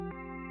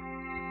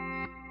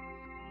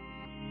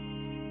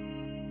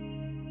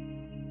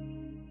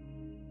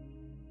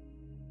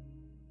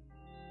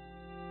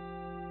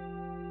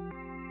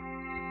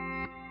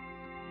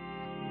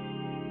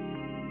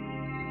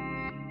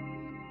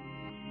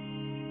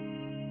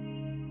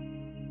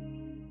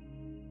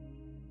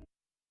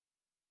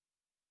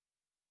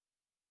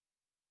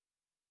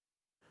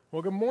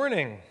Well, good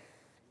morning.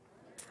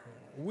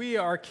 We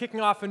are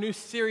kicking off a new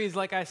series,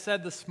 like I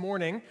said this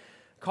morning,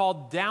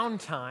 called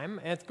Downtime,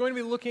 and it's going to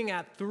be looking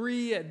at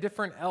three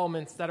different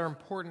elements that are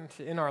important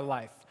in our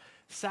life: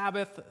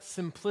 Sabbath,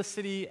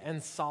 simplicity,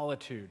 and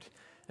solitude.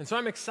 And so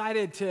I'm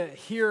excited to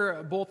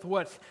hear both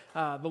what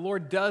the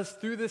Lord does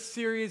through this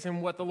series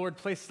and what the Lord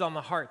places on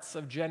the hearts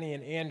of Jenny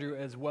and Andrew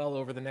as well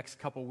over the next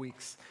couple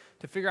weeks,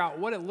 to figure out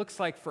what it looks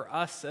like for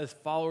us as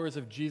followers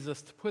of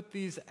Jesus to put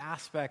these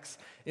aspects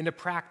into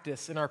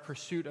practice in our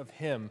pursuit of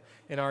Him,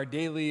 in our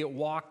daily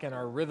walk and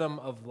our rhythm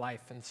of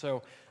life. And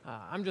so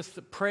I'm just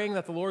praying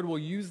that the Lord will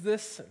use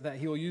this, that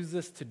He will use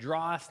this to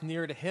draw us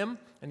near to Him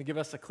and to give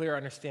us a clear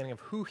understanding of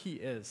who He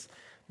is.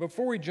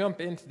 Before we jump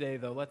in today,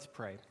 though, let's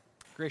pray.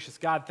 Gracious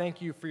God,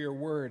 thank you for your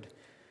word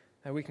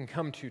that we can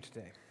come to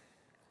today.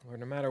 Lord,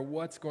 no matter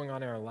what's going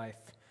on in our life,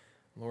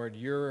 Lord,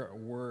 your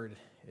word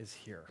is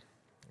here.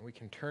 We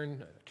can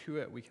turn to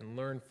it, we can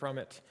learn from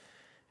it.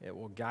 It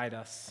will guide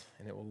us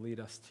and it will lead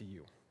us to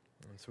you.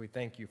 And so we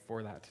thank you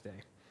for that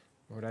today.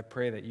 Lord, I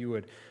pray that you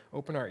would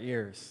open our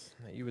ears,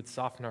 that you would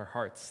soften our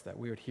hearts, that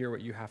we would hear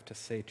what you have to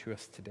say to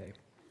us today.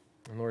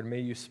 And Lord,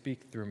 may you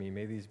speak through me.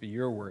 May these be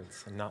your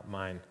words and not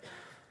mine.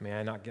 May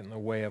I not get in the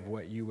way of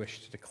what you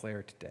wish to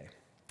declare today.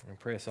 I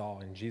pray us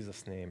all in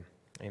Jesus' name.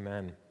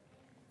 Amen.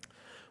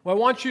 Well, I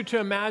want you to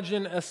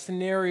imagine a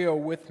scenario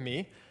with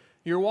me.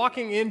 You're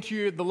walking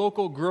into the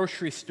local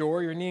grocery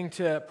store. You're needing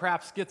to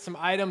perhaps get some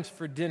items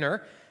for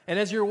dinner. And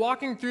as you're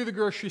walking through the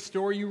grocery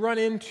store, you run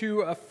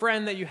into a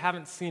friend that you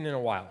haven't seen in a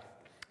while.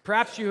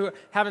 Perhaps you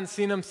haven't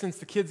seen them since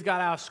the kids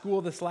got out of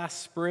school this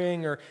last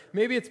spring, or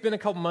maybe it's been a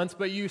couple months,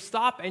 but you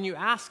stop and you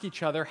ask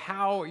each other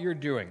how you're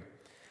doing.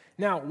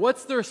 Now,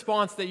 what's the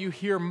response that you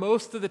hear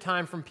most of the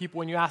time from people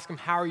when you ask them,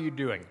 how are you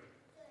doing?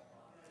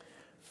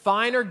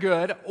 Fine or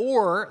good,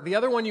 or the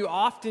other one you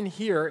often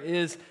hear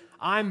is,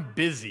 I'm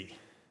busy.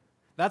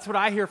 That's what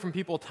I hear from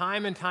people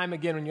time and time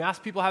again. When you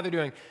ask people how they're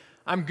doing,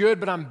 I'm good,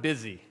 but I'm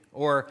busy.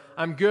 Or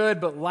I'm good,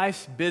 but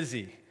life's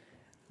busy.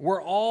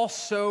 We're all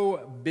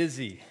so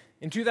busy.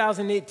 In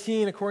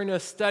 2018, according to a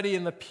study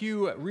in the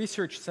Pew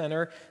Research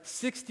Center,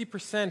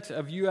 60%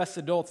 of U.S.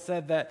 adults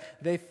said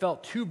that they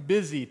felt too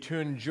busy to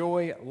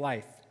enjoy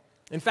life.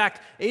 In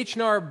fact,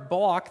 H&R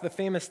Block, the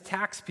famous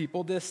tax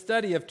people, did a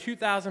study of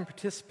 2,000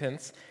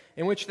 participants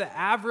in which the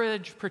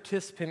average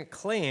participant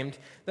claimed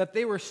that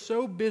they were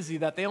so busy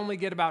that they only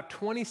get about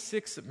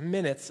 26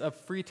 minutes of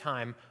free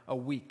time a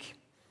week.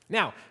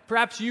 Now,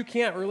 perhaps you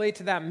can't relate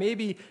to that.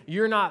 Maybe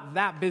you're not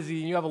that busy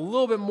and you have a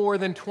little bit more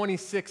than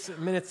 26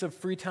 minutes of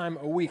free time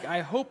a week.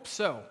 I hope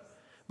so.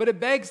 But it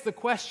begs the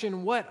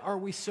question, what are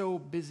we so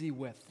busy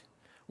with?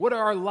 What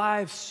are our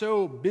lives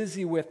so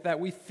busy with that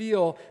we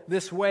feel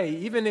this way?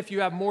 Even if you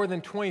have more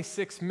than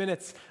 26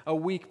 minutes a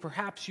week,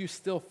 perhaps you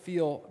still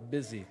feel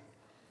busy.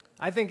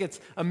 I think it's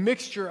a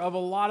mixture of a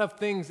lot of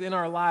things in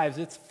our lives.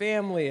 It's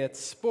family, it's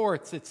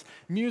sports, it's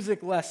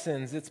music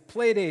lessons, it's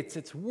play dates,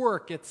 it's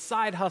work, it's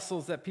side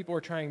hustles that people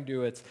are trying to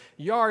do, it's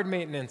yard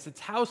maintenance,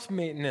 it's house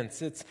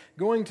maintenance, it's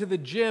going to the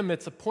gym,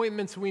 it's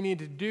appointments we need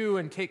to do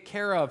and take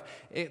care of.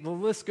 The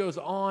list goes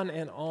on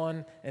and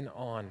on and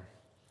on.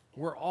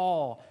 We're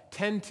all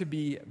tend to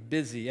be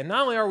busy. And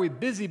not only are we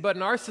busy, but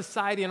in our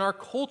society and our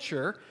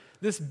culture,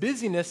 this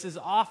busyness is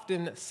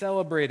often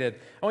celebrated.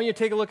 I want you to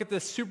take a look at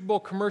this Super Bowl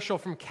commercial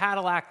from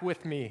Cadillac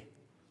with me.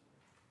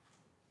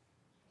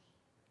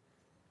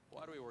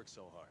 Why do we work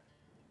so hard?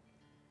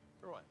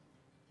 For what?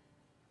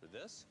 For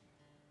this?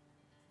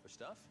 For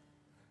stuff?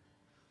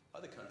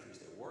 Other countries,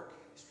 they work,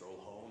 they stroll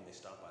home, they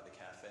stop by the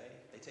cafe,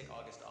 they take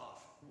August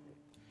off.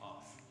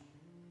 Off.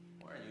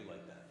 Why aren't you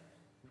like that?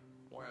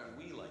 Why aren't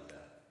we like that?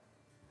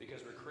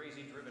 Because we're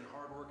crazy, driven,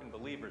 hard-working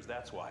believers,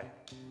 that's why.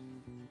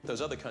 Those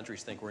other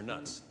countries think we're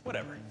nuts.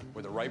 Whatever.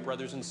 Were the Wright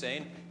brothers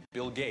insane?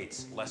 Bill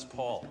Gates, Les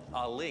Paul,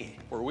 Ali.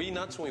 Were we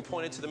nuts when we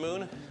pointed to the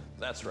moon?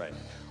 That's right.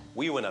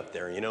 We went up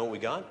there, and you know what we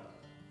got?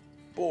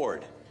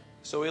 Bored.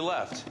 So we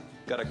left.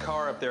 Got a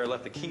car up there,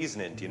 left the keys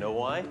in it. Do you know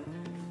why?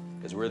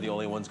 Because we're the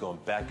only ones going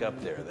back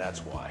up there, that's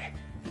why.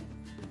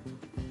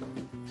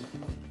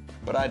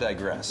 But I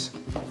digress.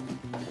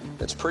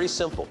 It's pretty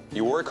simple.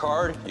 You work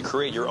hard, you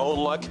create your own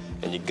luck,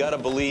 and you gotta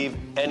believe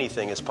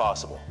anything is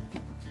possible.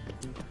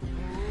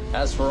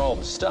 As for all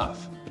the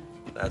stuff,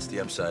 that's the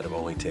upside of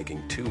only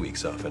taking 2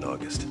 weeks off in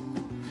August.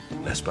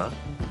 N'est-ce pas?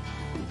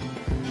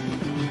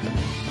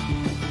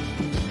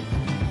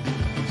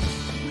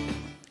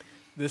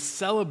 This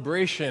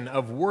celebration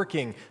of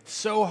working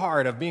so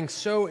hard, of being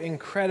so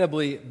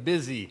incredibly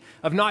busy,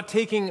 of not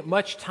taking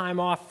much time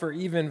off for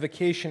even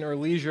vacation or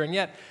leisure, and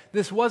yet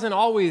this wasn't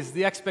always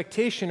the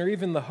expectation or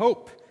even the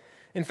hope.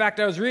 In fact,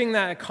 I was reading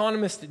that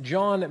economist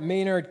John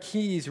Maynard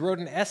Keynes wrote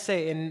an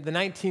essay in the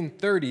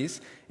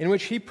 1930s in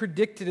which he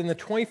predicted in the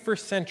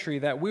 21st century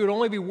that we would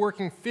only be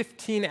working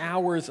 15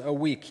 hours a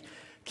week.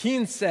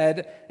 Keynes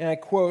said, and I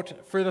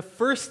quote, "For the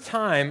first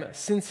time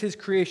since his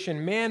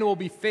creation, man will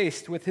be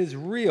faced with his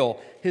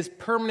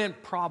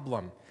permanent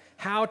problem,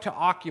 how to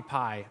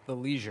occupy the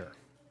leisure."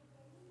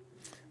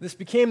 This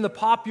became the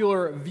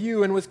popular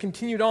view and was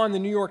continued on in the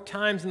New York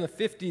Times in the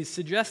 50s,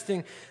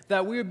 suggesting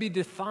that we would be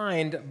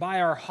defined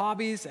by our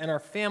hobbies and our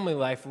family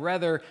life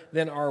rather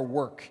than our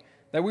work,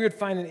 that we would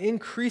find an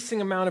increasing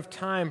amount of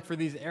time for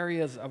these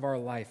areas of our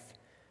life.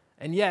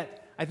 And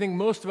yet, I think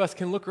most of us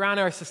can look around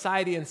our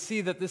society and see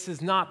that this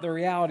is not the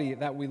reality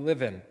that we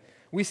live in.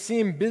 We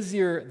seem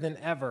busier than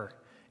ever.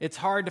 It's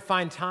hard to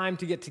find time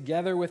to get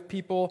together with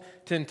people,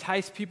 to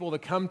entice people to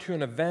come to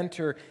an event,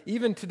 or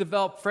even to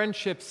develop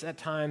friendships at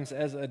times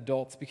as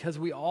adults because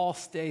we all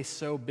stay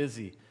so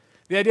busy.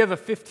 The idea of a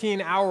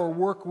 15-hour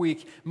work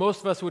week,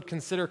 most of us would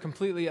consider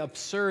completely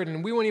absurd,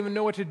 and we wouldn't even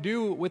know what to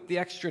do with the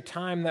extra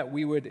time that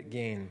we would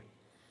gain.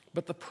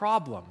 But the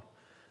problem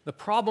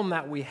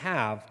that we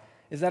have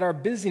is that our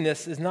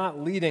busyness is not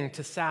leading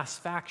to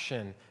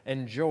satisfaction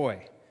and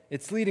joy.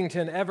 It's leading to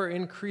an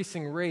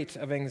ever-increasing rate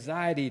of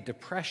anxiety,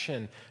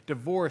 depression,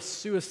 divorce,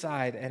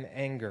 suicide, and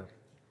anger.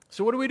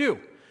 So what do?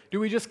 Do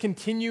we just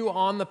continue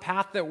on the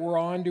path that we're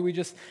on? Do we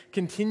just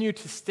continue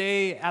to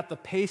stay at the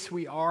pace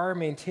we are,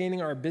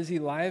 maintaining our busy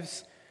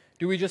lives?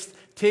 Do we just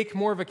take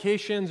more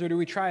vacations, or do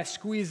we try to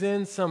squeeze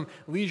in some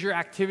leisure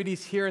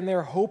activities here and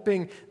there,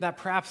 hoping that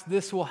perhaps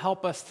this will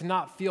help us to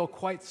not feel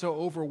quite so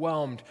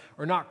overwhelmed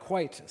or not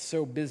quite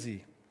so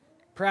busy?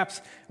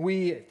 Perhaps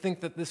we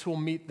think that this will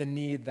meet the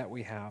need that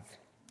we have.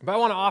 But I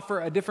want to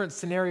offer a different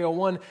scenario,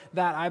 one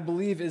that I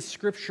believe is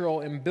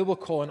scriptural and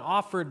biblical and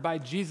offered by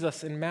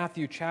Jesus in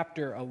Matthew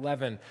chapter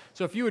 11.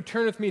 So if you would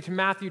turn with me to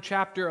Matthew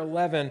chapter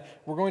 11,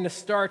 we're going to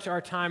start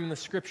our time in the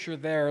scripture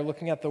there,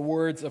 looking at the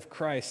words of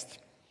Christ.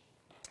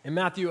 In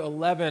Matthew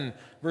 11,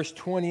 verse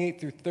 28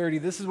 through 30,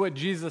 this is what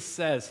Jesus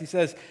says. He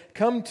says,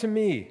 "Come to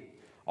me,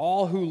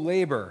 all who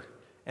labor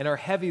and are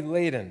heavy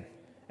laden,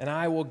 and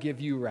I will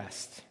give you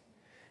rest.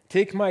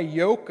 Take my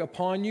yoke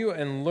upon you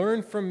and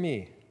learn from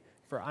me,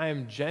 for I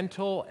am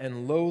gentle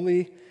and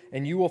lowly,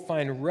 and you will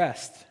find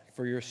rest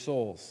for your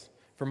souls.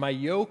 For my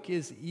yoke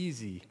is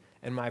easy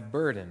and my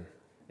burden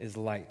is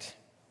light."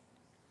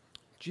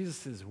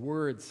 Jesus'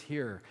 words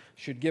here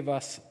should give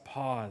us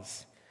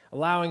pause,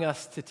 allowing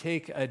us to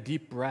take a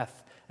deep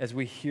breath as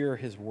we hear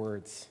his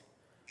words.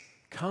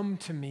 Come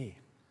to me.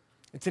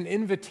 It's an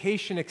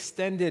invitation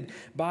extended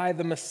by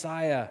the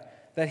Messiah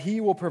that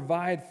he will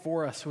provide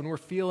for us when we're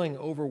feeling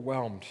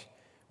overwhelmed,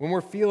 when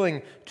we're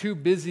feeling too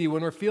busy,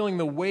 when we're feeling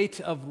the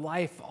weight of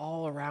life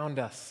all around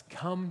us.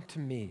 Come to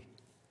me.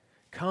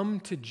 Come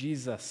to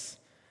Jesus.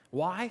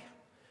 Why?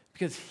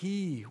 Because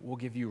he will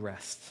give you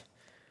rest.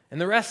 And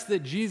the rest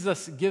that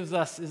Jesus gives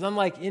us is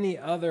unlike any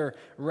other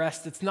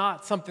rest. It's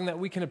not something that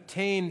we can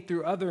obtain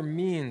through other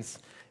means.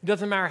 It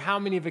doesn't matter how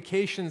many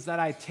vacations that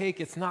I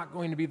take, it's not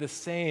going to be the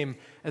same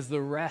as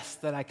the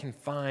rest that I can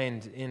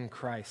find in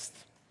Christ.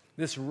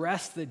 This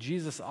rest that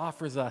Jesus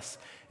offers us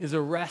is a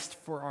rest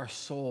for our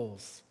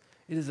souls.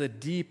 It is a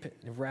deep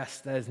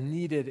rest that is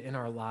needed in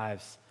our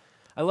lives.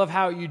 I love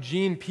how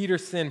Eugene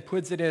Peterson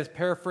puts it in his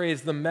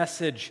paraphrase, the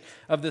message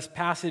of this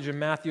passage in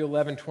Matthew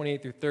 11,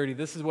 28 through 30.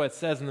 This is what it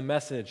says in the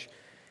message.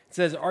 It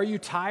says, "Are you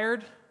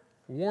tired,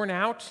 worn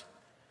out,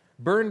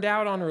 burned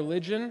out on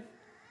religion?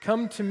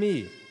 Come to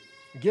me.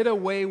 Get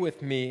away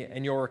with me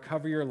and you'll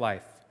recover your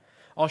life.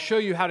 I'll show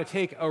you how to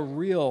take a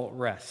real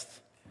rest.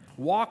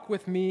 Walk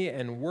with me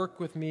and work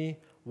with me.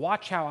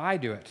 Watch how I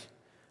do it.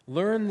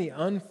 Learn the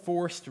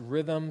unforced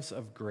rhythms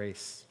of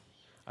grace.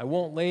 I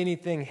won't lay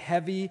anything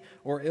heavy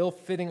or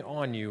ill-fitting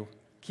on you.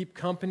 Keep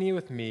company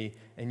with me,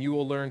 and you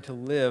will learn to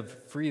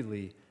live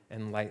freely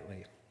and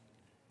lightly."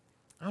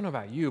 I don't know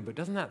about you, but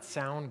doesn't that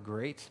sound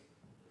great?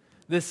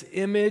 This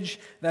image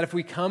that if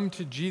we come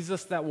to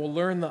Jesus, that we'll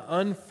learn the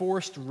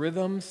unforced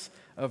rhythms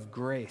of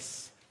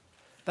grace.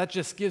 That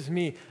just gives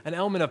me an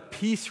element of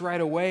peace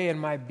right away in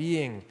my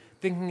being,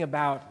 thinking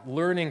about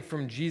learning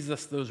from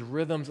Jesus those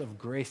rhythms of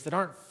grace that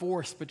aren't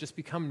forced but just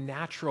become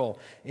natural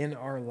in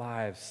our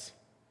lives.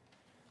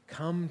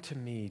 Come to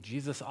me.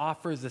 Jesus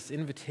offers this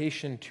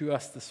invitation to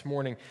us this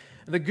morning.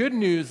 The good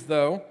news,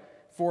 though,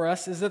 for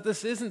us is that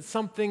this isn't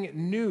something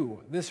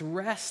new. This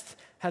rest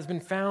has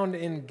been found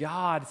in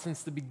God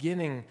since the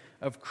beginning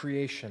of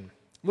creation.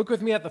 Look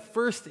with me at the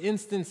first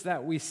instance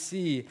that we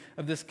see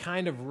of this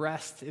kind of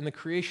rest in the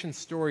creation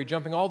story,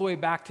 jumping all the way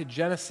back to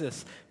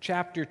Genesis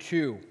chapter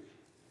 2.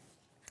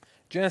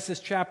 Genesis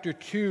chapter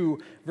 2,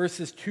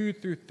 verses 2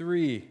 through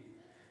 3.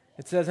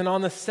 It says, "And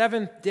on the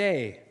seventh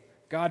day,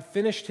 God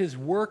finished his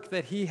work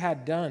that he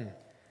had done,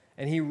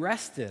 and he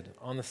rested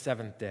on the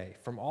seventh day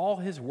from all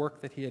his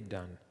work that he had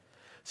done.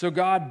 So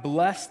God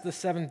blessed the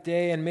seventh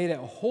day and made it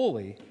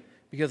holy,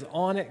 because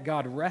on it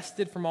God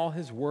rested from all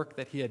his work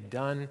that he had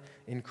done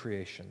in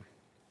creation."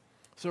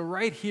 So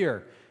right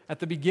here, at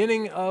the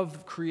beginning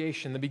of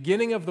creation, the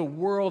beginning of the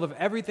world, of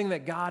everything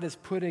that God is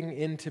putting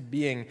into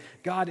being,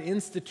 God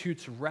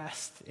institutes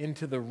rest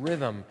into the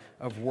rhythm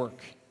of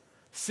work.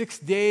 6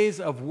 days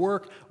of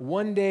work,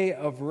 1 day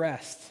of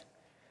rest.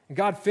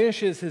 God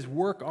finishes his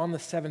work on the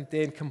seventh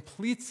day and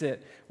completes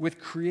it with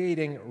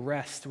creating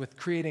rest, with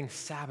creating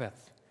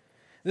Sabbath.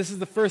 This is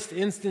the first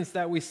instance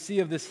that we see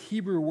of this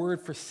Hebrew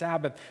word for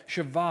Sabbath,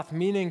 Shabbath,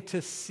 meaning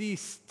to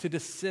cease, to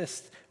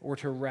desist, or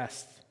to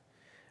rest.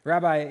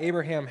 Rabbi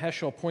Abraham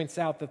Heschel points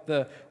out that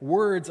the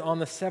words on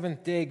the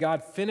seventh day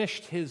God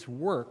finished his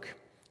work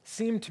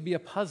seem to be a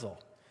puzzle.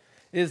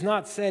 It is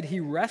not said he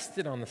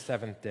rested on the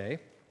seventh day.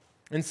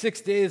 In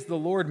 6 days the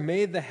Lord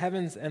made the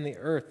heavens and the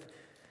earth.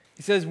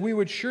 He says we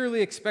would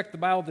surely expect the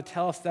Bible to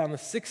tell us that on the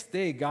sixth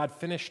day God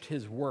finished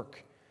his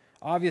work.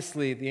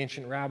 Obviously, the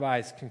ancient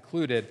rabbis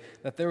concluded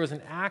that there was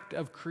an act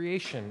of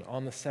creation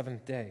on the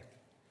seventh day.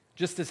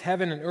 Just as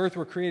heaven and earth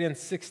were created in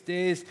 6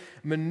 days,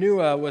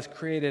 manure was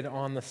created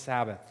on the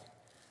Sabbath.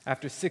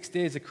 After 6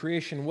 days of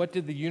creation, what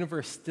did the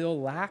universe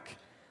still lack?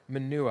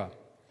 Manure.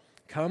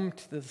 Come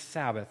to the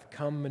Sabbath,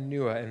 come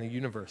manure, and the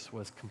universe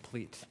was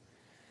complete.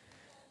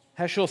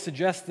 Heschel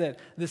suggests that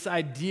this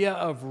idea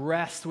of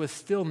rest was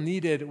still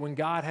needed when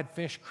God had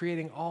finished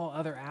creating all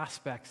other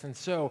aspects. And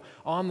so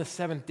on the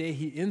seventh day,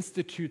 he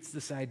institutes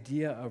this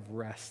idea of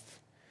rest.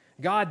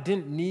 God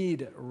didn't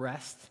need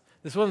rest.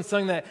 This wasn't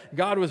something that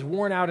God was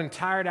worn out and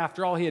tired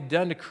after all he had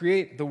done to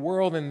create the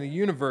world and the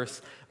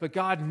universe. But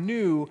God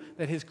knew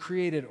that his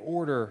created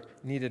order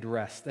needed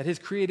rest, that his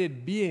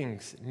created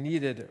beings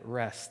needed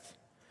rest.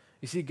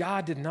 You see,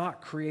 God did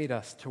not create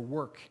us to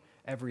work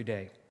every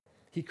day.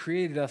 He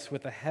created us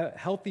with a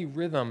healthy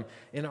rhythm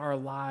in our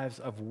lives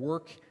of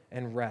work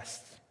and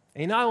rest.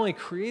 And he not only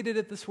created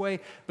it this way,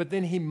 but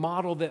then he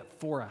modeled it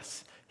for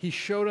us. He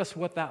showed us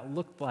what that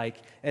looked like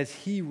as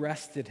he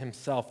rested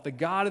himself. The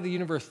God of the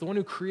universe, the one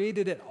who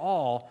created it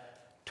all,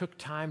 took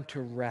time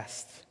to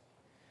rest.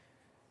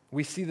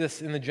 We see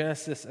this in the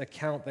Genesis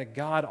account that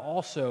God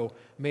also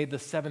made the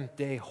seventh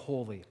day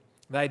holy.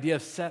 The idea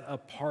of set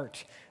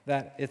apart,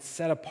 that it's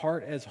set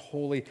apart as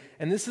holy.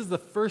 And this is the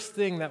first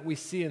thing that we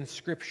see in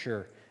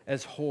Scripture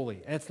as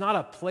holy. And it's not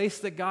a place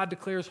that God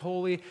declares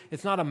holy.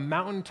 It's not a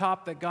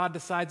mountaintop that God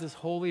decides is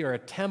holy or a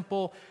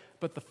temple.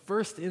 But the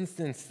first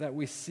instance that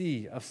we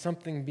see of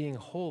something being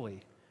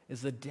holy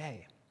is a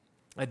day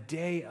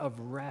of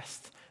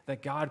rest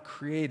that God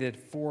created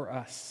for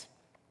us.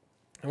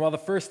 And while the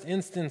first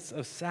instance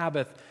of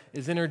Sabbath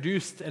is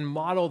introduced and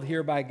modeled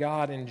here by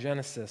God in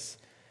Genesis,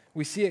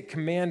 we see it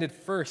commanded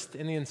first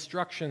in the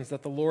instructions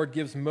that the Lord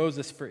gives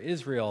Moses for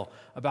Israel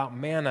about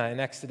manna in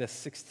Exodus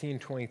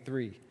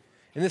 16:23.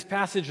 In this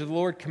passage, the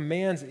Lord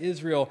commands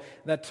Israel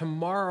that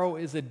tomorrow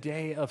is a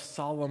day of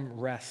solemn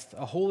rest,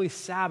 a holy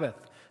Sabbath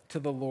to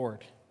the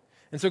Lord.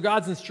 And so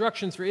God's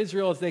instructions for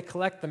Israel as they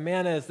collect the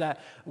manna is that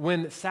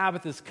when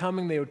Sabbath is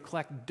coming, they would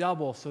collect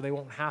double so they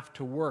won't have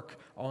to work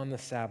on the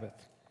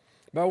Sabbath.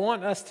 But I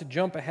want us to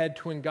jump ahead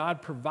to when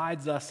God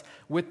provides us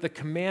with the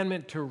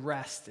commandment to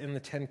rest in the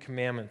Ten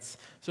Commandments.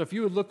 So if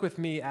you would look with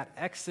me at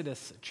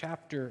Exodus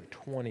chapter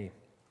 20,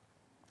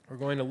 we're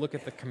going to look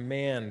at the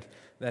command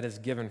that is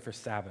given for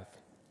Sabbath.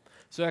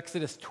 So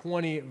Exodus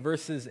 20,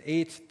 verses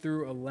 8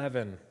 through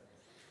 11. It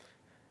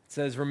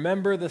says,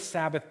 "Remember the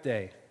Sabbath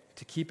day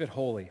to keep it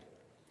holy.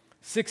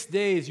 6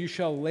 days you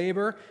shall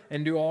labor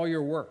and do all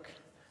your work,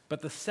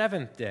 but the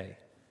seventh day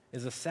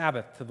is a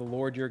Sabbath to the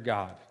Lord your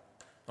God.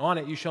 On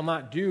it you shall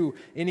not do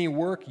any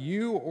work,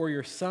 you or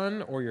your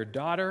son or your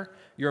daughter,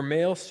 your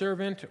male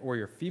servant or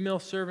your female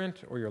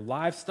servant, or your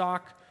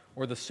livestock,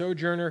 or the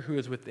sojourner who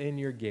is within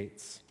your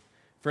gates.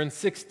 For in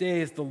 6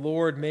 days the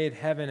Lord made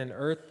heaven and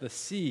earth, the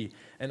sea,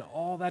 and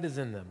all that is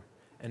in them,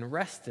 and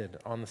rested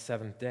on the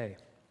seventh day.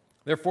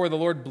 Therefore the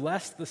Lord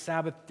blessed the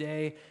Sabbath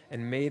day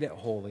and made it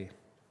holy."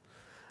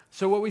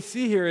 So what we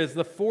see here is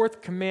the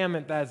fourth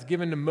commandment that is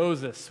given to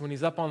Moses when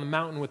he's up on the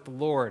mountain with the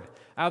Lord,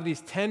 out of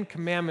these 10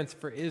 commandments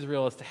for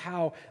Israel as to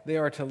how they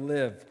are to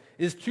live,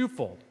 is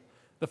twofold.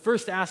 The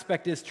first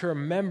aspect is to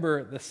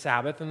remember the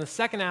Sabbath, and the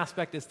second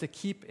aspect is to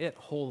keep it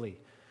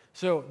holy.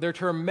 So they're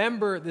to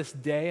remember this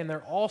day, and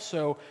they're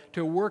also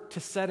to work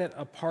to set it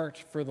apart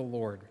for the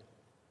Lord.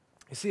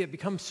 You see, it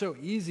becomes so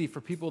easy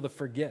for people to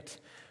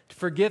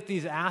forget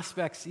these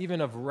aspects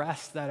even of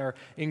rest that are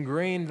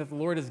ingrained that the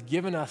Lord has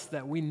given us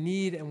that we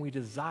need and we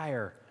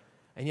desire.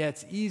 And yet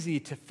it's easy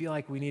to feel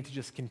like we need to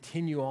just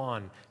continue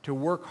on, to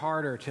work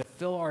harder, to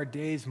fill our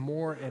days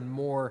more and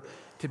more,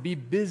 to be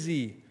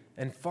busy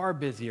and far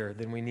busier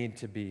than we need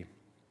to be.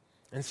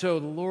 And so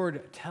the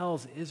Lord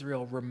tells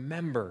Israel,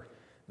 remember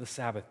the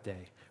Sabbath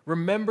day.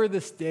 Remember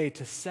this day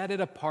to set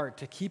it apart,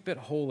 to keep it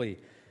holy.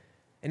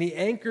 And he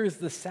anchors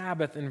the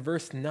Sabbath in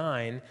verse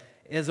 9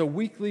 as a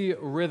weekly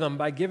rhythm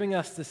by giving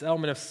us this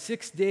element of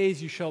 6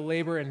 days you shall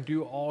labor and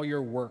do all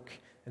your work.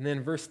 And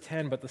then verse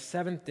 10, but the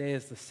seventh day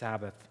is the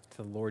Sabbath to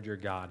the Lord your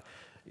God.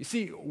 You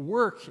see,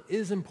 work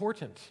is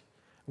important.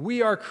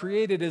 We are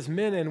created as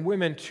men and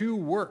women to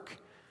work.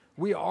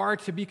 We are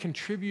to be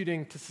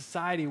contributing to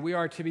society. We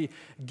are to be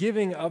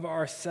giving of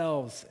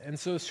ourselves. And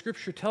so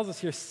Scripture tells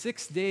us here,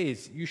 6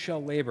 days you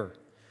shall labor.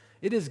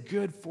 It is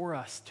good for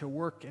us to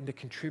work and to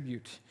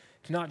contribute,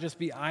 to not just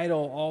be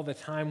idle all the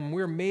time. When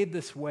we're made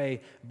this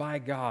way by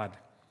God,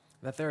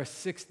 that there are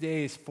 6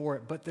 days for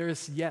it, but there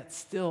is yet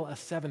still a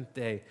seventh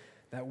day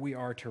that we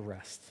are to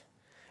rest.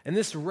 And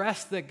this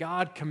rest that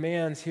God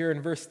commands here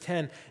in verse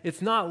 10,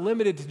 it's not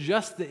limited to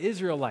just the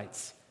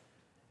Israelites.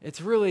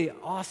 It's really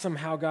awesome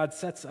how God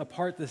sets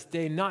apart this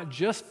day, not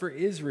just for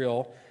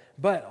Israel,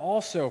 but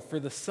also for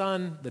the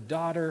son, the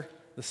daughter,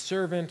 the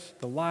servant,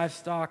 the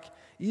livestock,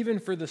 even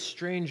for the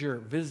stranger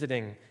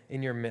visiting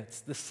in your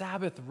midst. The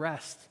Sabbath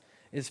rest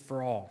is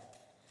for all.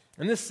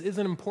 And this is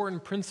an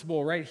important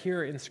principle right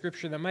here in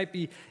Scripture that might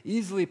be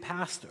easily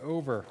passed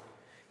over.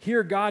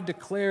 Here, God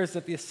declares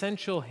that the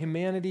essential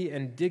humanity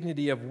and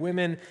dignity of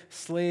women,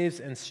 slaves,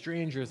 and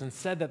strangers, and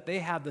said that they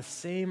had the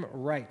same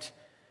right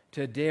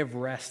to a day of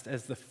rest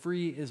as the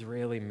free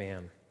Israeli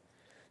man.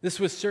 This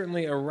was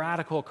certainly a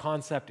radical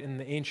concept in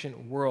the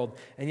ancient world,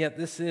 and yet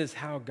this is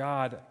how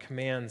God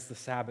commands the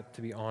Sabbath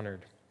to be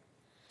honored.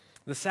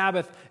 The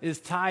Sabbath is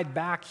tied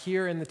back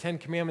here in the Ten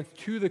Commandments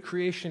to the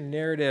creation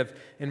narrative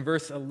in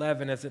verse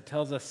 11, as it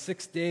tells us,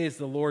 6 days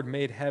the Lord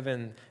made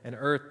heaven and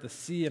earth, the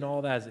sea and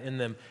all that is in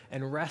them,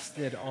 and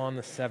rested on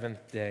the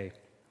seventh day.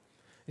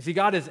 You see,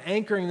 God is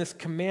anchoring this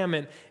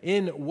commandment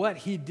in what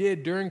he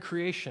did during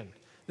creation.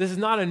 This is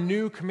not a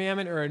new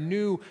commandment or a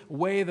new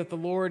way that the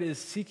Lord is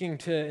seeking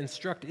to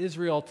instruct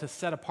Israel to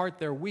set apart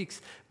their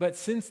weeks. But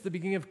since the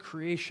beginning of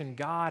creation,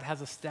 God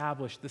has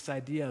established this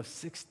idea of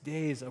 6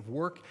 days of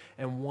work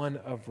and one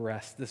of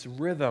rest, this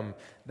rhythm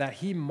that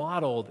he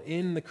modeled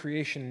in the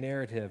creation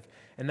narrative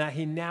and that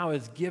he now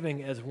is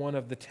giving as one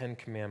of the 10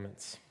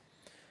 Commandments.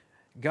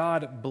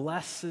 God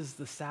blesses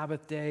the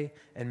Sabbath day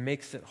and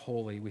makes it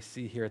holy, we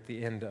see here at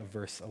the end of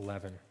verse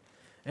 11.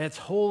 And it's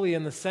holy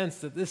in the sense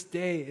that this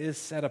day is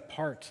set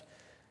apart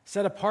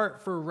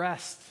for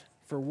rest,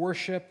 for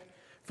worship,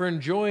 for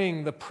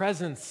enjoying the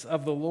presence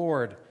of the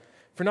Lord,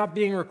 for not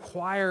being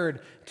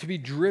required to be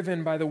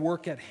driven by the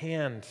work at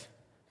hand,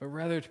 but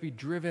rather to be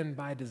driven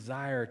by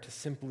desire to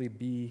simply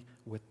be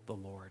with the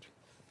Lord.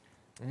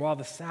 And while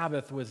the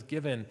Sabbath was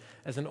given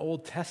as an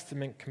Old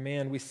Testament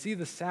command, we see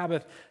the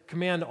Sabbath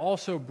command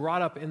also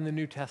brought up in the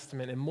New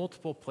Testament in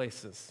multiple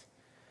places.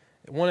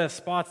 One of the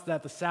spots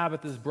that the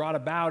Sabbath is brought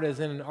about is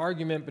in an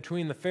argument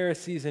between the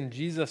Pharisees and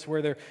Jesus, where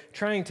they're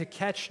trying to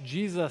catch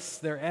Jesus,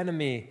 their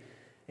enemy,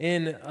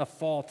 in a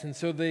fault. And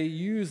so they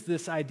use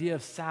this idea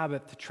of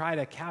Sabbath to try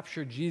to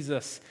capture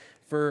Jesus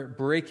for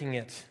breaking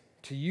it,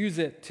 to use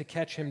it to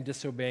catch him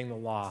disobeying the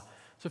law.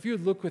 So if you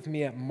would look with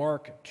me at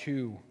Mark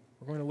 2,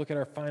 we're going to look at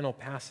our final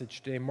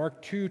passage today,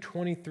 Mark 2,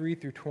 23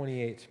 through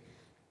 28.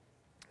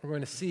 We're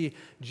going to see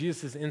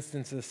Jesus'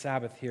 instance of the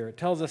Sabbath here. It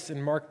tells us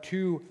in Mark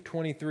 2,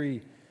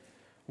 23,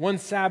 one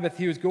Sabbath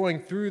he was going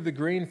through the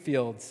grain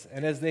fields,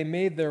 and as they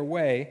made their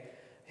way,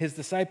 his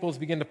disciples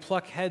began to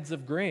pluck heads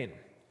of grain.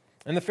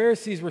 And the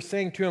Pharisees were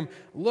saying to him,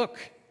 "Look,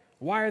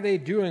 why are they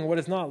doing what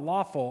is not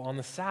lawful on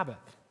the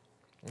Sabbath?"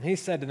 And he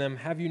said to them,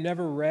 "Have you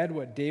never read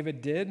what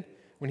David did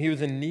when he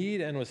was in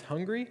need and was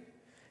hungry?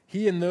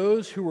 He and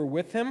those who were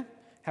with him,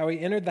 how he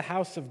entered the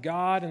house of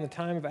God in the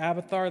time of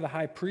Abiathar the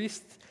high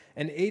priest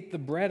and ate the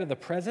bread of the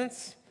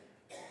presence,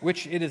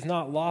 which it is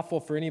not lawful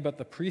for any but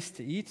the priest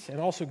to eat, and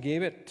also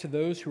gave it to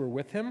those who were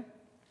with him."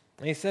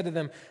 And he said to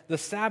them, "The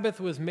Sabbath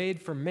was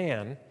made for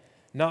man,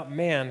 not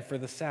man for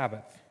the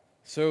Sabbath.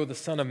 So the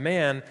Son of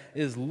Man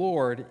is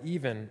Lord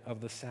even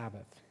of the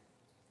Sabbath."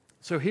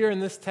 So here in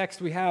this text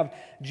we have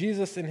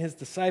Jesus and his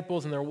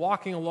disciples, and they're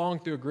walking along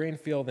through a grain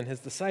field, and his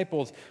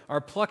disciples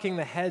are plucking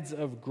the heads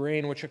of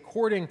grain, which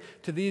according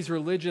to these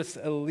religious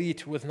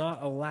elite was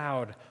not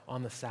allowed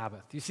on the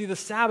Sabbath. You see, the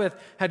Sabbath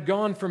had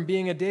gone from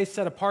being a day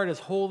set apart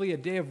as holy, a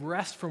day of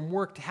rest from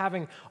work, to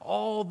having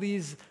all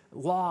these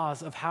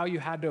laws of how you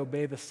had to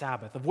obey the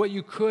Sabbath, of what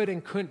you could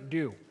and couldn't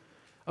do,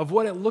 of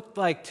what it looked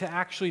like to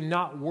actually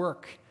not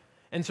work.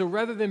 And so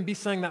rather than be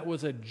something that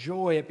was a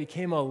joy, it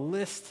became a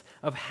list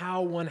of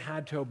how one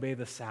had to obey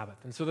the Sabbath.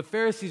 And so the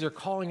Pharisees are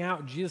calling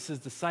out Jesus'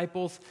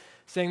 disciples,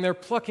 saying they're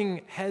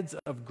plucking heads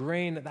of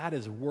grain, that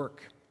is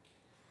work.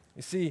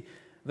 You see,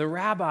 the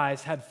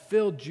rabbis had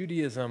filled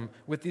Judaism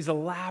with these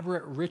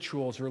elaborate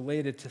rituals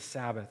related to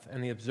Sabbath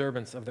and the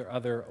observance of their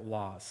other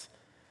laws.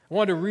 I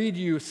want to read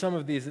you some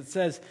of these. It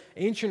says,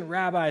 ancient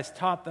rabbis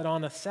taught that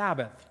on a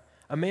Sabbath,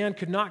 a man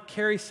could not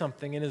carry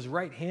something in his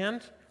right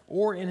hand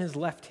or in his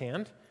left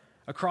hand,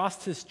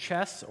 across his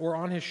chest or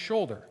on his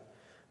shoulder.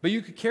 But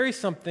you could carry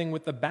something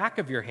with the back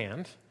of your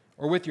hand,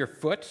 or with your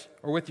foot,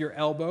 or with your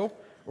elbow,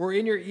 or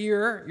in your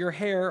ear, your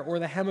hair, or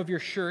the hem of your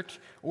shirt,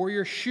 or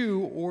your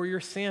shoe, or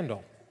your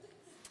sandal.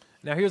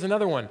 Now here's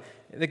another one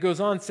that goes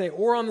on to say,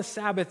 or on the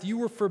Sabbath you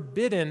were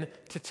forbidden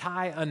to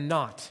tie a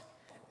knot,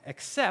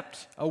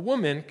 except a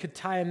woman could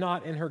tie a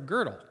knot in her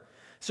girdle.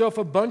 So if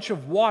a bunch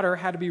of water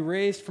had to be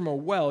raised from a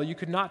well, you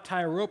could not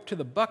tie a rope to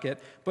the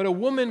bucket, but a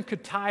woman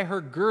could tie her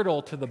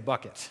girdle to the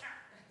bucket.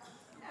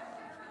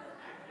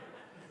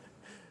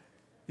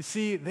 You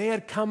see, they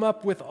had come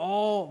up with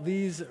all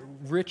these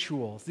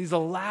rituals, these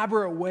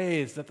elaborate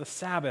ways that the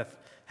Sabbath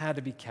had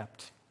to be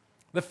kept.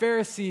 The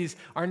Pharisees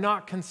are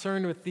not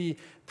concerned with the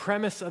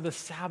premise of the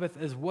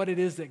Sabbath as what it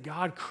is that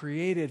God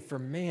created for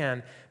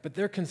man, but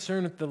they're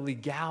concerned with the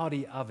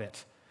legality of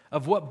it,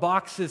 of what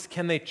boxes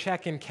can they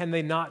check and can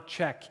they not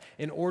check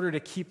in order to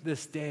keep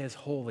this day as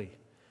holy.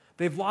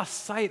 They've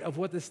lost sight of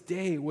what this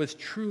day was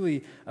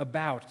truly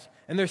about.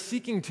 And they're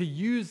seeking to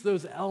use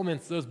those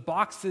elements, those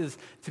boxes,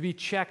 to be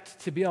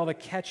checked to be able to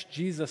catch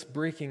Jesus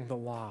breaking the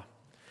law.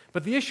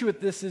 But the issue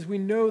with this is we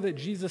know that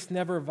Jesus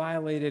never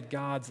violated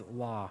God's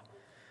law.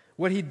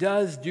 What he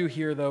does do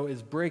here, though,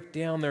 is break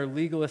down their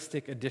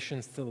legalistic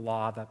additions to the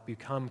law that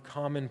become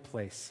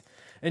commonplace.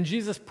 And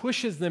Jesus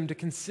pushes them to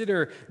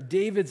consider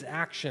David's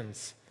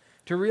actions,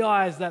 to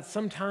realize that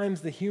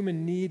sometimes the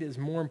human need is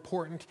more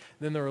important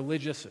than the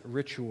religious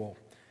ritual,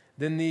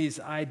 than these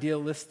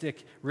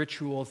idealistic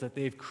rituals that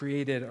they've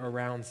created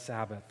around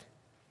Sabbath.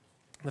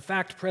 The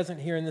fact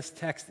present here in this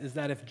text is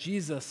that if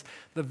Jesus,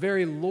 the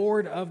very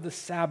Lord of the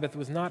Sabbath,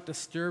 was not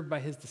disturbed by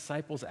his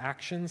disciples'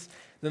 actions,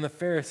 then the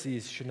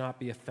Pharisees should not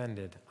be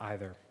offended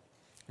either.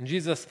 And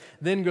Jesus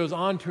then goes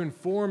on to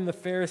inform the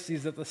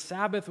Pharisees that the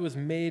Sabbath was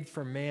made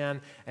for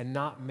man and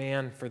not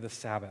man for the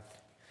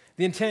Sabbath.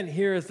 The intent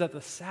here is that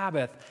the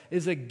Sabbath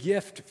is a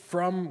gift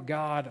from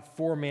God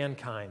for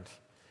mankind.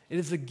 It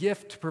is a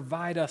gift to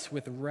provide us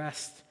with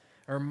rest,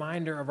 a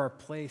reminder of our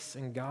place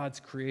in God's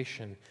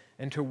creation,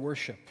 and to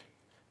worship.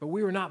 But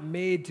we were not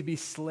made to be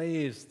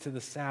slaves to the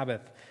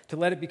Sabbath, to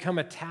let it become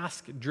a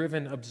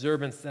task-driven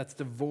observance that's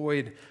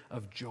devoid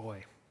of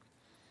joy.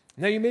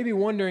 Now, you may be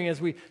wondering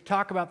as we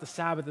talk about the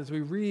Sabbath, as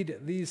we read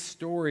these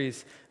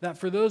stories, that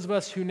for those of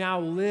us who now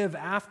live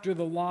after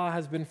the law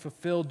has been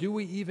fulfilled, do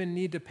we even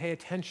need to pay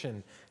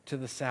attention to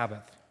the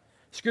Sabbath?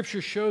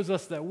 Scripture shows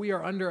us that we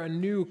are under a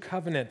new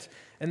covenant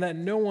and that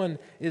no one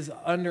is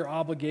under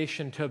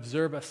obligation to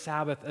observe a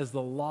Sabbath as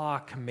the law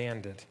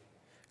commanded.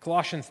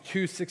 Colossians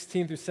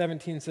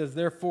 2:16-17 says,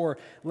 "Therefore,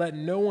 let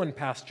no one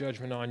pass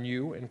judgment on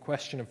you in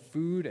question of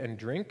food and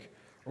drink,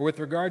 or with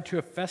regard to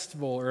a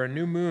festival or a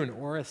new moon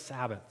or a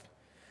Sabbath.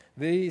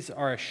 These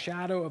are a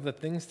shadow of the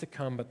things to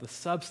come, but the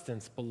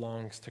substance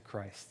belongs to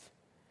Christ."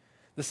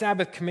 The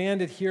Sabbath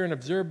commanded here and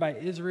observed by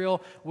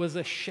Israel was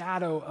a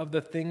shadow of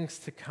the things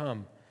to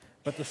come,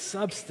 but the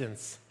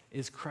substance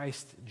is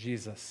Christ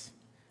Jesus.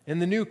 In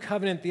the new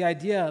covenant, the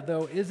idea,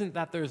 though, isn't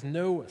that there's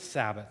no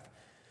Sabbath,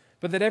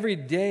 but that every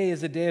day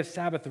is a day of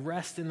Sabbath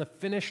rest in the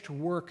finished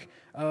work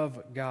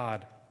of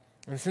God.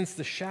 And since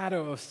the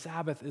shadow of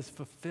Sabbath is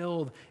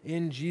fulfilled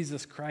in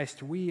Jesus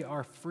Christ, we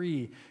are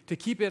free to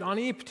keep it on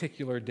any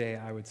particular day,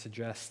 I would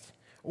suggest,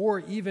 or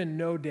even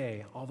no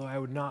day, although I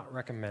would not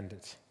recommend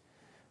it.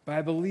 But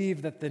I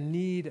believe that the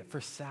need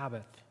for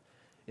Sabbath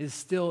is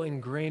still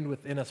ingrained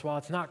within us. While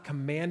it's not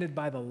commanded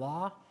by the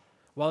law,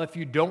 while if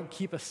you don't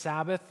keep a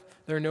Sabbath,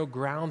 there are no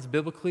grounds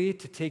biblically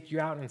to take you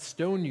out and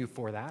stone you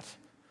for that,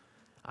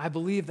 I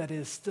believe that it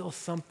is still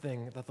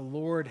something that the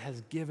Lord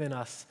has given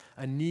us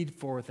a need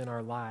for within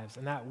our lives,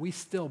 and that we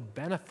still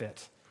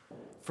benefit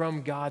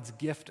from God's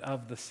gift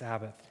of the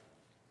Sabbath.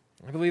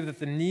 I believe that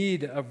the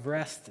need of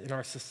rest in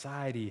our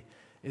society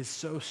is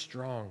so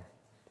strong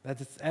that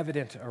it's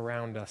evident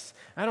around us.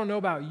 I don't know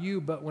about you,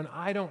 but when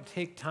I don't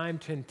take time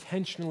to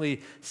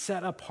intentionally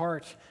set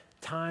apart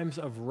times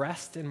of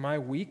rest in my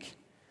week,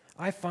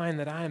 I find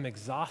that I am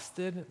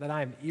exhausted, that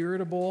I am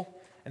irritable,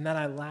 and that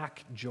I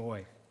lack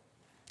joy.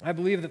 I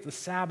believe that the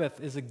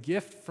Sabbath is a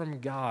gift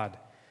from God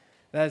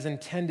that is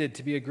intended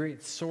to be a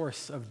great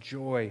source of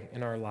joy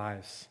in our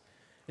lives.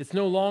 It's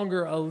no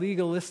longer a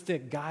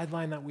legalistic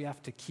guideline that we have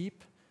to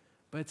keep,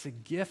 but it's a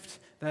gift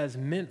that is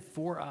meant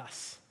for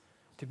us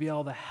to be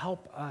able to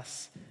help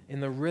us in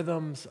the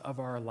rhythms of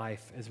our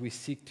life as we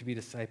seek to be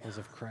disciples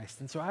of Christ.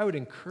 And so I would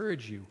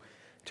encourage you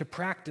to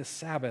practice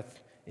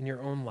Sabbath in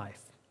your own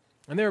life.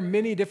 And there are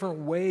many different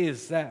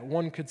ways that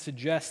one could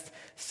suggest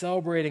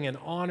celebrating and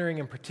honoring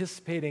and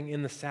participating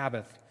in the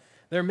Sabbath.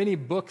 There are many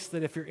books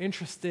that if you're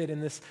interested in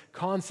this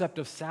concept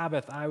of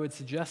Sabbath, I would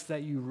suggest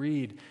that you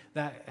read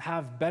that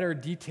have better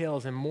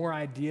details and more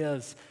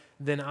ideas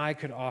than I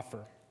could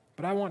offer.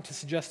 But I want to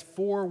suggest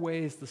 4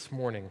 ways this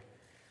morning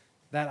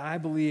that I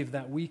believe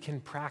that we can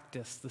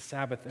practice the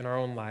Sabbath in our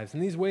own lives.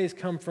 And these ways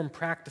come from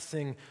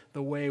Practicing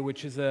the Way,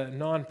 which is a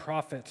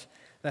nonprofit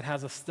that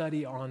has a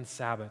study on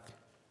Sabbath.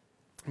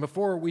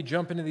 Before we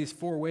jump into these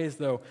 4 ways,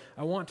 though,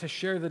 I want to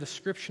share the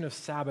description of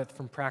Sabbath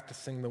from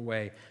Practicing the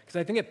Way, because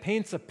I think it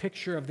paints a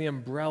picture of the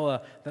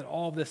umbrella that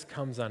all this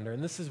comes under.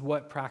 And this is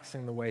what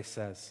Practicing the Way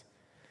says.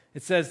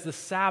 It says, the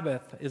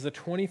Sabbath is a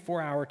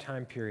 24-hour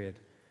time period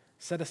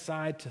set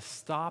aside to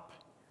stop,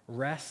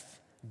 rest,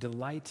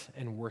 delight,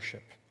 and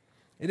worship.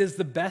 It is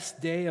the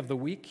best day of the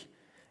week,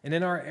 and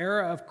in our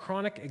era of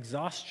chronic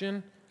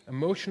exhaustion,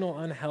 emotional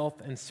unhealth,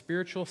 and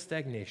spiritual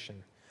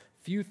stagnation,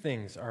 few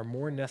things are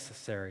more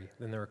necessary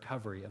than the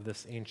recovery of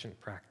this ancient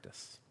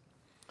practice.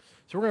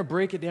 So we're going to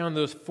break it down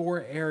those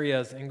 4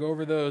 areas and go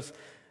over those.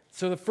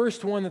 So the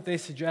first one that they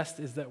suggest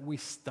is that we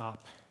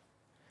stop.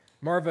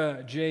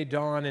 Marva J.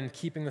 Dawn in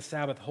Keeping the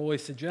Sabbath Holy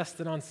suggests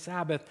that on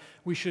Sabbath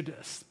we should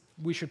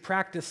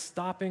practice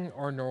stopping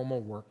our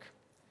normal work.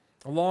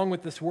 Along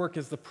with this work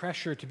is the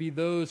pressure to be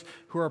those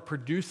who are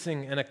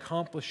producing and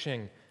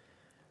accomplishing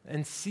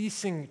and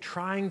ceasing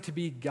trying to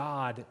be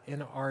God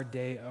in our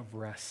day of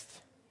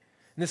rest.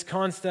 And this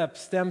concept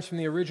stems from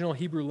the original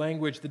Hebrew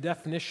language, the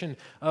definition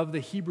of the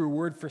Hebrew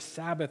word for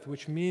Sabbath,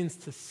 which means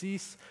to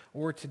cease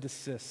or to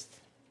desist.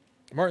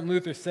 Martin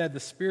Luther said the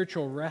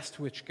spiritual rest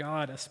which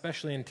God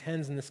especially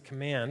intends in this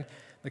command,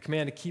 the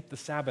command to keep the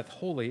Sabbath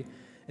holy,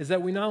 is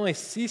that we not only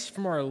cease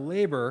from our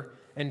labor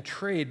and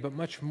trade, but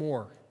much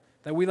more,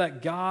 that we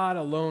let God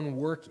alone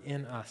work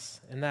in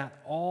us, and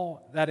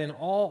that in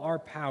all our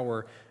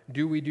power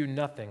we do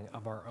nothing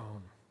of our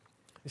own.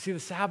 You see, the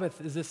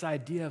Sabbath is this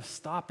idea of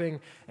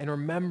stopping and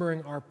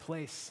remembering our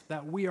place,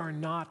 that we are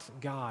not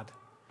God,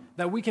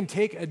 that we can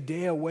take a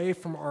day away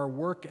from our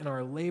work and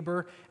our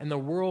labor, and the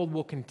world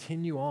will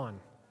continue on.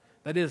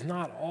 That is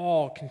not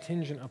all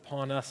contingent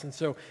upon us. And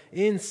so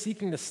in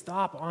seeking to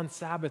stop on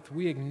Sabbath,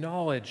 we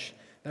acknowledge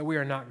that we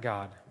are not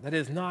God. That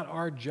is not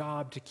our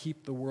job to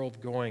keep the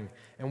world going,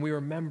 and we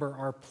remember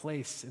our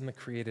place in the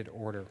created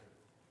order.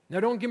 Now,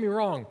 don't get me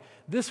wrong,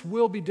 this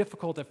will be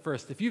difficult at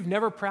first. If you've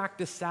never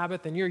practiced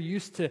Sabbath and you're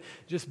used to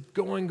just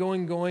going,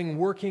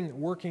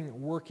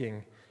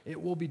 working, it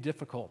will be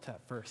difficult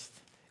at first.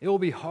 It will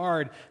be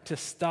hard to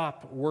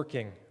stop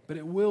working, but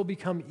it will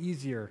become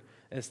easier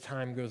as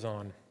time goes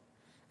on.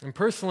 And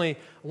personally,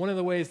 one of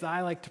the ways that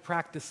I like to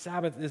practice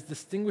Sabbath is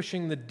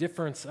distinguishing the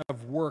difference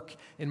of work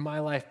in my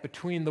life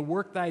between the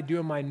work that I do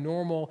in my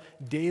normal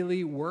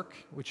daily work,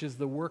 which is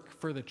the work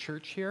for the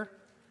church here,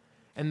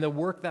 and the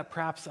work that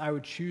perhaps I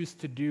would choose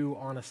to do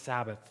on a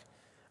Sabbath.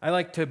 I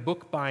like to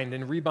bookbind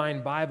and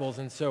rebind Bibles,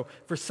 and so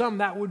for some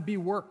that would be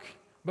work,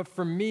 but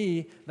for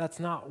me, that's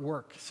not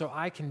work. So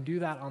I can do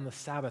that on the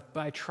Sabbath,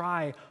 but I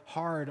try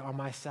hard on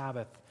my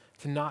Sabbath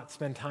to not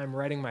spend time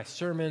writing my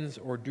sermons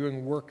or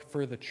doing work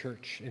for the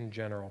church in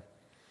general.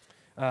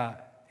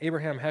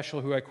 Abraham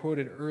Heschel, who I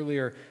quoted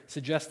earlier,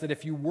 suggests that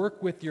if you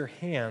work with your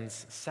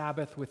hands,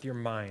 Sabbath with your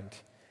mind.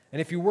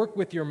 And if you work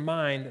with your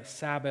mind,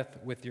 Sabbath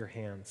with your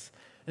hands.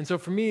 And so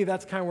for me,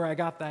 that's kind of where I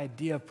got the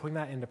idea of putting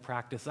that into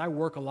practice. I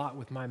work a lot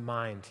with my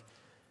mind.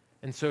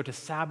 And so to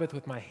Sabbath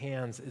with my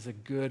hands is a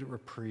good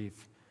reprieve.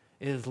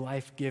 It is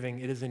life-giving.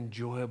 It is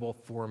enjoyable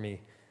for me.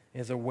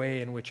 It is a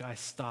way in which I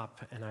stop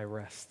and I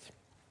rest.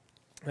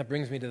 That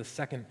brings me to the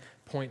second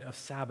point of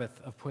Sabbath,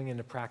 of putting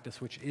into practice,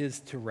 which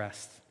is to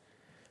rest.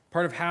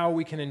 Part of how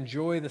we can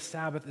enjoy the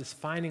Sabbath is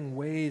finding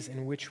ways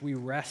in which we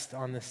rest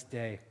on this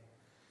day.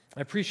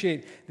 I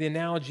appreciate the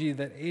analogy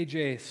that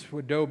A.J.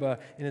 Swadoba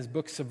in his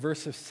book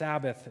Subversive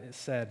Sabbath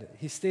said.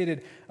 He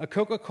stated,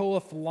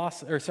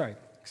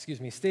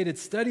 stated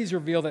studies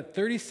reveal that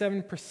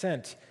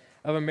 37%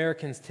 of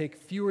Americans take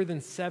fewer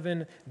than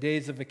 7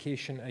 days of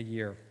vacation a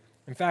year.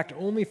 In fact,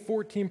 only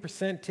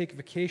 14% take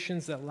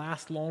vacations that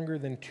last longer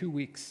than 2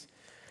 weeks.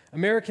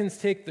 Americans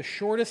take the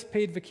shortest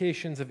paid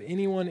vacations of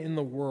anyone in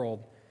the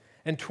world,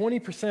 and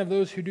 20% of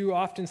those who do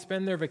often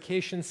spend their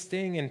vacations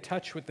staying in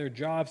touch with their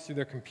jobs through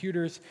their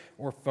computers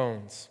or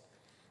phones.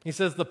 He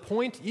says the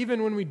point,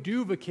 even when we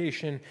do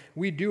vacation,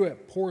 we do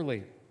it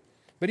poorly.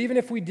 But even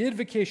if we did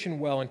vacation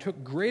well and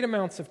took great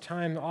amounts of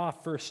time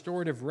off for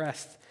restorative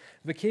rest,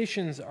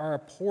 vacations are a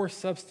poor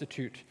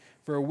substitute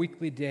for a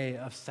weekly day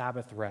of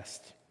Sabbath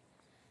rest.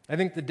 I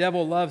think the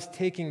devil loves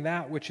taking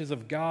that which is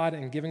of God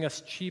and giving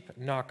us cheap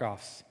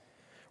knockoffs.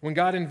 When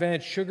God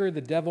invented sugar,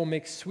 the devil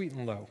makes sweet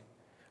and low.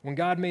 When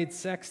God made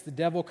sex, the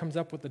devil comes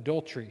up with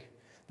adultery.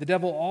 The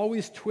devil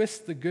always twists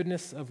the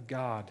goodness of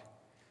God.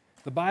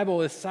 The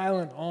Bible is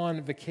silent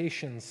on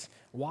vacations.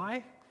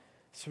 Why?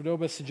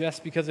 Swadoba suggests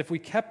because if we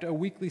kept a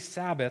weekly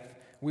Sabbath,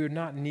 we would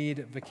not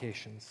need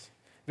vacations.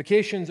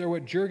 Vacations are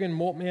what Jürgen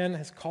Moltmann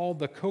has called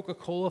the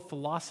Coca-Cola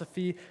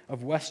philosophy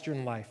of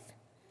Western life.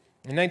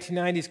 In the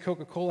 1990s,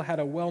 Coca-Cola had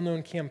a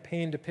well-known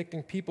campaign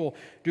depicting people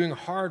doing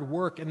hard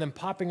work and then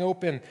popping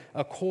open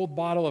a cold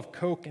bottle of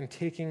Coke and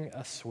taking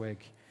a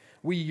swig.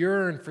 We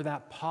yearn for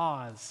that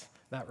pause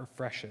that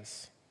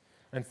refreshes.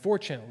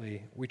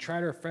 Unfortunately, we try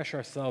to refresh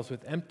ourselves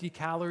with empty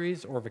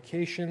calories or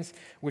vacations,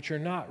 which are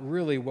not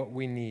really what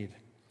we need.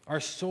 Our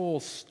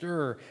souls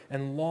stir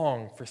and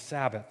long for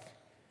Sabbath,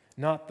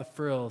 not the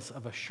frills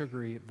of a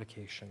sugary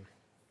vacation.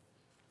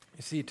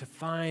 You see, to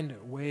find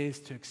ways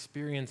to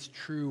experience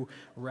true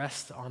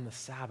rest on the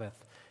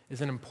Sabbath is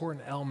an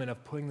important element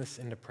of putting this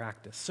into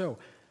practice. So,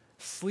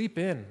 sleep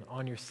in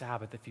on your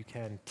Sabbath if you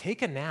can.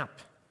 Take a nap.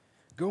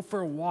 Go for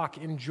a walk.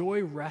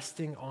 Enjoy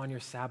resting on your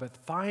Sabbath.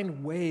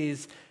 Find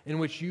ways in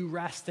which you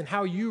rest, and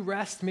how you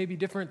rest may be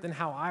different than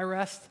how I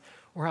rest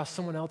or how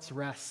someone else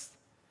rests.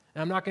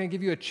 And I'm not going to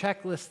give you a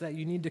checklist that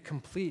you need to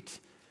complete,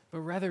 but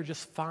rather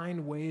just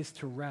find ways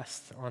to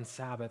rest on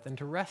Sabbath and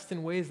to rest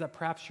in ways that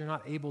perhaps you're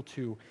not able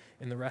to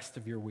in the rest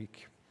of your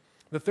week.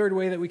 The third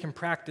way that we can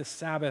practice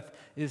Sabbath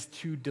is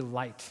to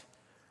delight,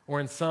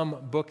 or in some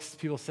books,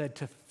 people said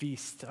to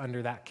feast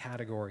under that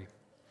category.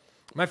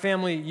 My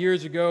family,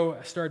 years ago,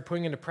 started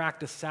putting into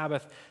practice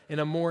Sabbath in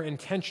a more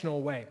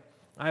intentional way.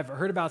 I've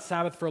heard about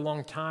Sabbath for a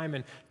long time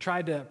and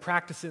tried to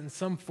practice it in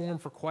some form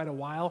for quite a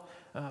while,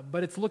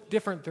 but it's looked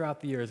different throughout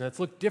the years, and it's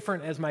looked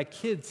different as my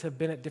kids have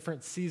been at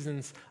different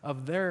seasons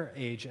of their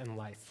age and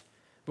life.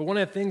 But one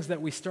of the things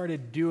that we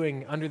started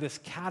doing under this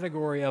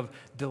category of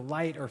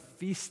delight or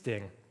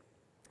feasting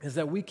is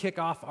that we kick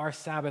off our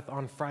Sabbath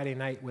on Friday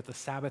night with a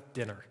Sabbath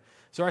dinner.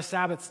 So our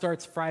Sabbath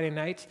starts Friday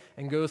night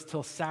and goes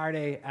till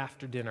Saturday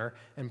after dinner,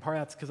 and part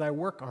of that's because I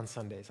work on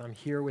Sundays. I'm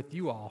here with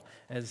you all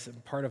as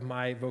part of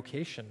my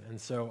vocation, and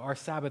so our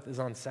Sabbath is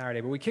on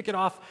Saturday. But we kick it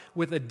off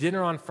with a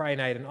dinner on Friday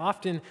night, and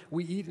often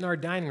we eat in our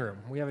dining room.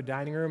 We have a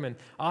dining room, and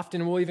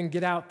often we'll even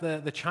get out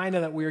the china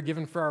that we were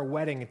given for our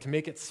wedding to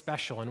make it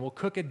special, and we'll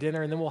cook a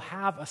dinner, and then we'll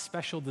have a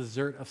special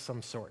dessert of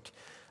some sort.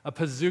 A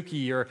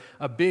pizookie or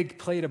a big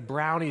plate of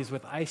brownies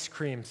with ice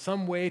cream,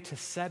 some way to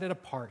set it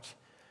apart,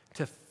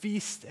 to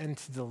feast and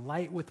to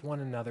delight with one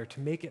another, to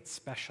make it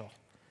special.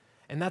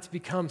 And that's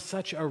become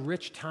such a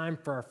rich time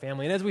for our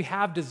family. And as we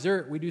have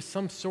dessert, we do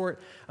some sort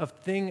of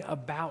thing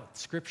about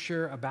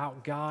Scripture,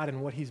 about God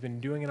and what He's been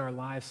doing in our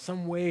lives,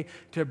 some way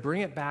to bring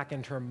it back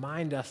and to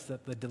remind us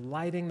that the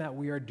delighting that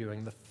we are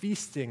doing, the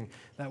feasting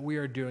that we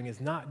are doing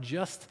is not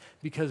just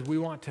because we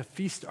want to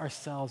feast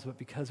ourselves, but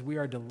because we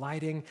are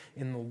delighting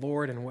in the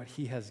Lord and what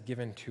He has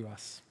given to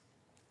us.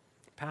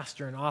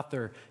 Pastor and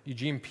author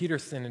Eugene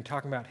Peterson, in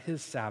talking about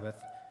his Sabbath,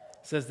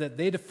 says that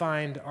they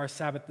defined our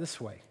Sabbath this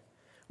way.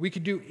 We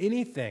could do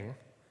anything,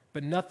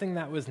 but nothing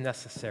that was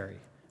necessary.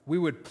 We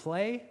would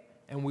play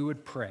and we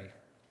would pray.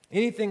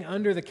 Anything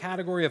under the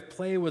category of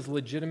play was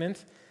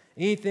legitimate.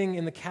 Anything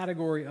in the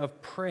category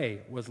of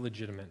pray was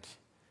legitimate.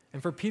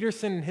 And for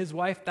Peterson and his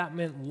wife, that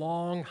meant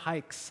long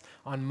hikes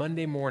on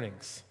Monday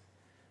mornings,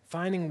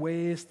 finding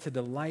ways to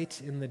delight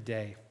in the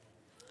day,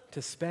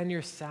 to spend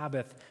your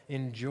Sabbath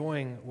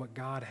enjoying what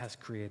God has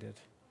created.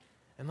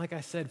 And like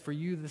I said, for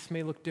you, this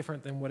may look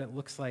different than what it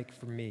looks like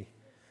for me.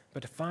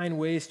 But to find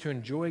ways to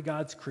enjoy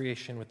God's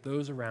creation with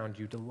those around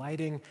you,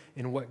 delighting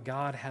in what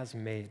God has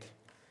made,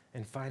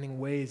 and finding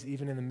ways,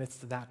 even in the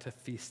midst of that, to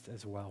feast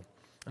as well.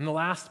 And the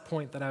last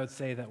point that I would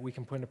say that we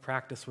can put into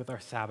practice with our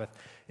Sabbath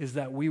is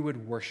that we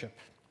would worship.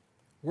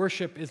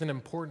 Worship is an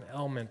important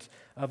element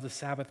of the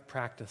Sabbath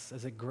practice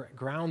as it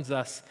grounds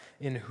us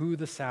in who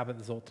the Sabbath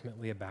is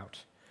ultimately about,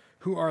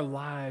 who our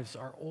lives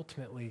are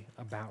ultimately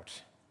about,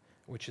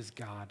 which is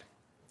God.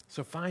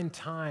 So find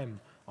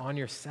time on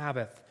your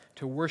Sabbath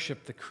to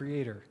worship the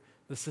Creator,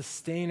 the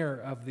sustainer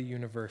of the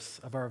universe,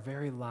 of our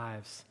very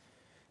lives.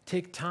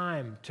 Take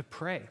time to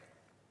pray.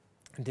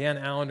 Dan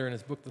Allender, in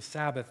his book, The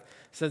Sabbath,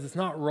 says it's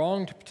not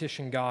wrong to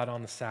petition God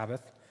on the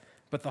Sabbath,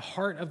 but the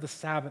heart of the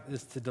Sabbath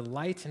is to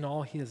delight in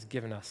all He has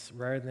given us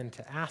rather than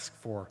to ask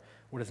for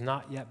what has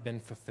not yet been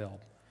fulfilled.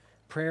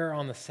 Prayer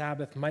on the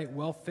Sabbath might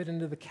well fit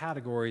into the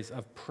categories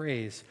of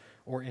praise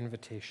or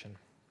invitation.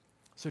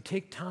 So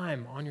take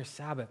time on your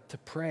Sabbath to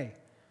pray.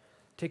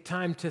 Take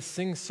time to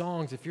sing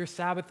songs. If your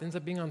Sabbath ends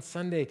up being on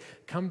Sunday,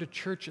 come to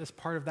church as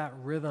part of that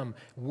rhythm.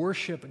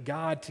 Worship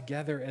God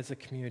together as a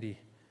community.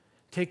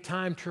 Take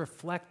time to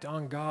reflect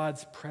on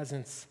God's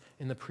presence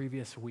in the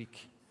previous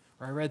week.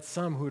 Or I read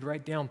some who would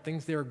write down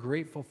things they were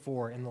grateful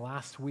for in the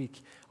last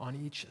week on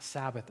each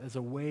Sabbath as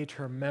a way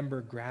to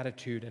remember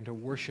gratitude and to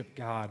worship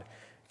God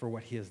for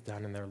what He has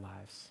done in their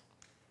lives.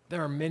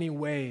 There are many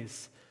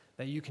ways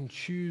that you can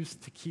choose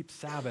to keep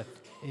Sabbath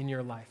in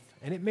your life,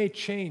 and it may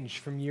change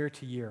from year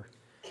to year.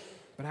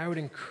 But I would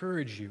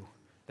encourage you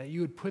that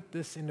you would put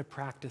this into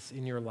practice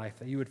in your life,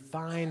 that you would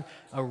find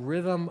a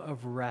rhythm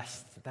of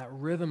rest, that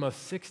rhythm of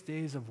 6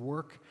 days of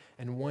work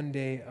and 1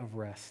 day of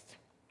rest.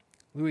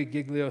 Louis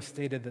Giglio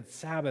stated that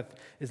Sabbath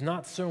is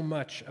not so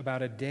much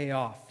about a day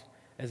off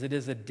as it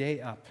is a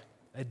day up,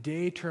 a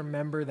day to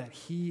remember that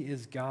He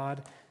is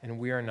God and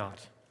we are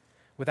not.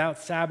 Without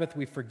Sabbath,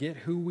 we forget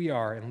who we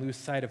are and lose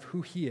sight of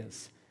who He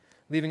is,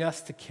 leaving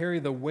us to carry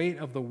the weight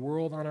of the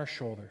world on our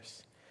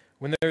shoulders.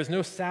 When there is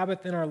no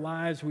Sabbath in our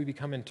lives, we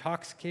become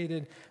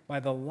intoxicated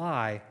by the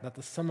lie that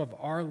the sum of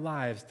our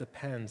lives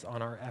depends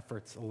on our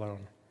efforts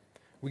alone.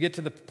 We get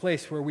to the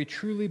place where we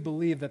truly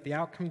believe that the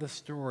outcome of the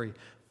story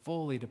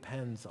fully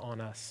depends on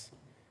us.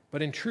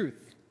 But in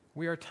truth,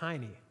 we are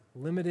tiny,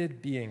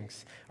 limited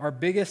beings. Our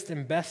biggest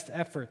and best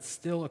efforts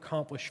still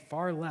accomplish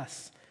far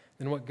less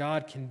than what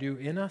God can do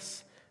in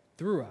us,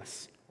 through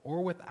us,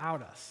 or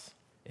without us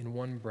in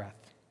one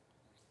breath.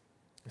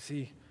 You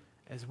see,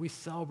 as we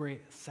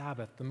celebrate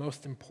Sabbath, the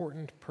most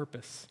important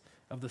purpose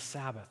of the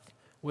Sabbath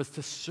was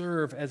to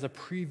serve as a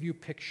preview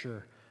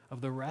picture of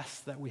the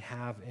rest that we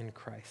have in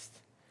Christ.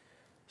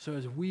 So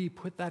as we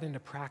put that into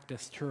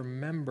practice, to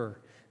remember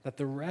that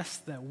the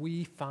rest that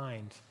we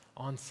find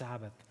on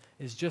Sabbath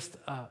is just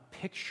a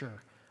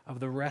picture of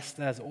the rest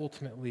that is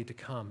ultimately to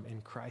come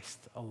in Christ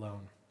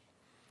alone.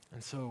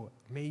 And so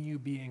may you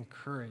be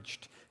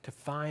encouraged to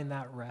find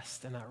that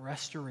rest and that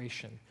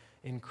restoration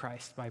in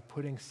Christ by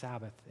putting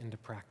Sabbath into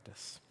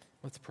practice.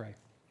 Let's pray.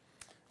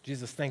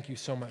 Jesus, thank you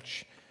so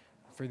much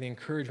for the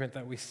encouragement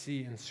that we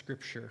see in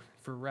Scripture,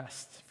 for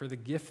rest, for the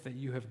gift that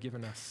you have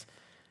given us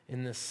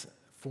in this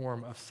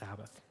form of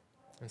Sabbath.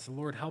 And so,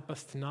 Lord, help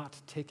us to not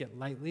take it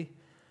lightly,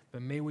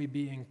 but may we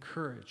be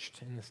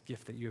encouraged in this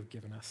gift that you have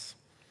given us.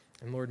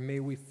 And Lord, may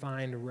we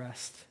find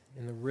rest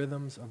in the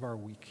rhythms of our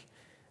week,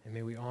 and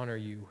may we honor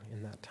you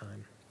in that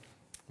time.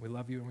 We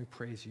love you and we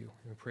praise you.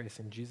 And we pray this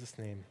in Jesus'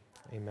 name.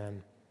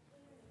 Amen.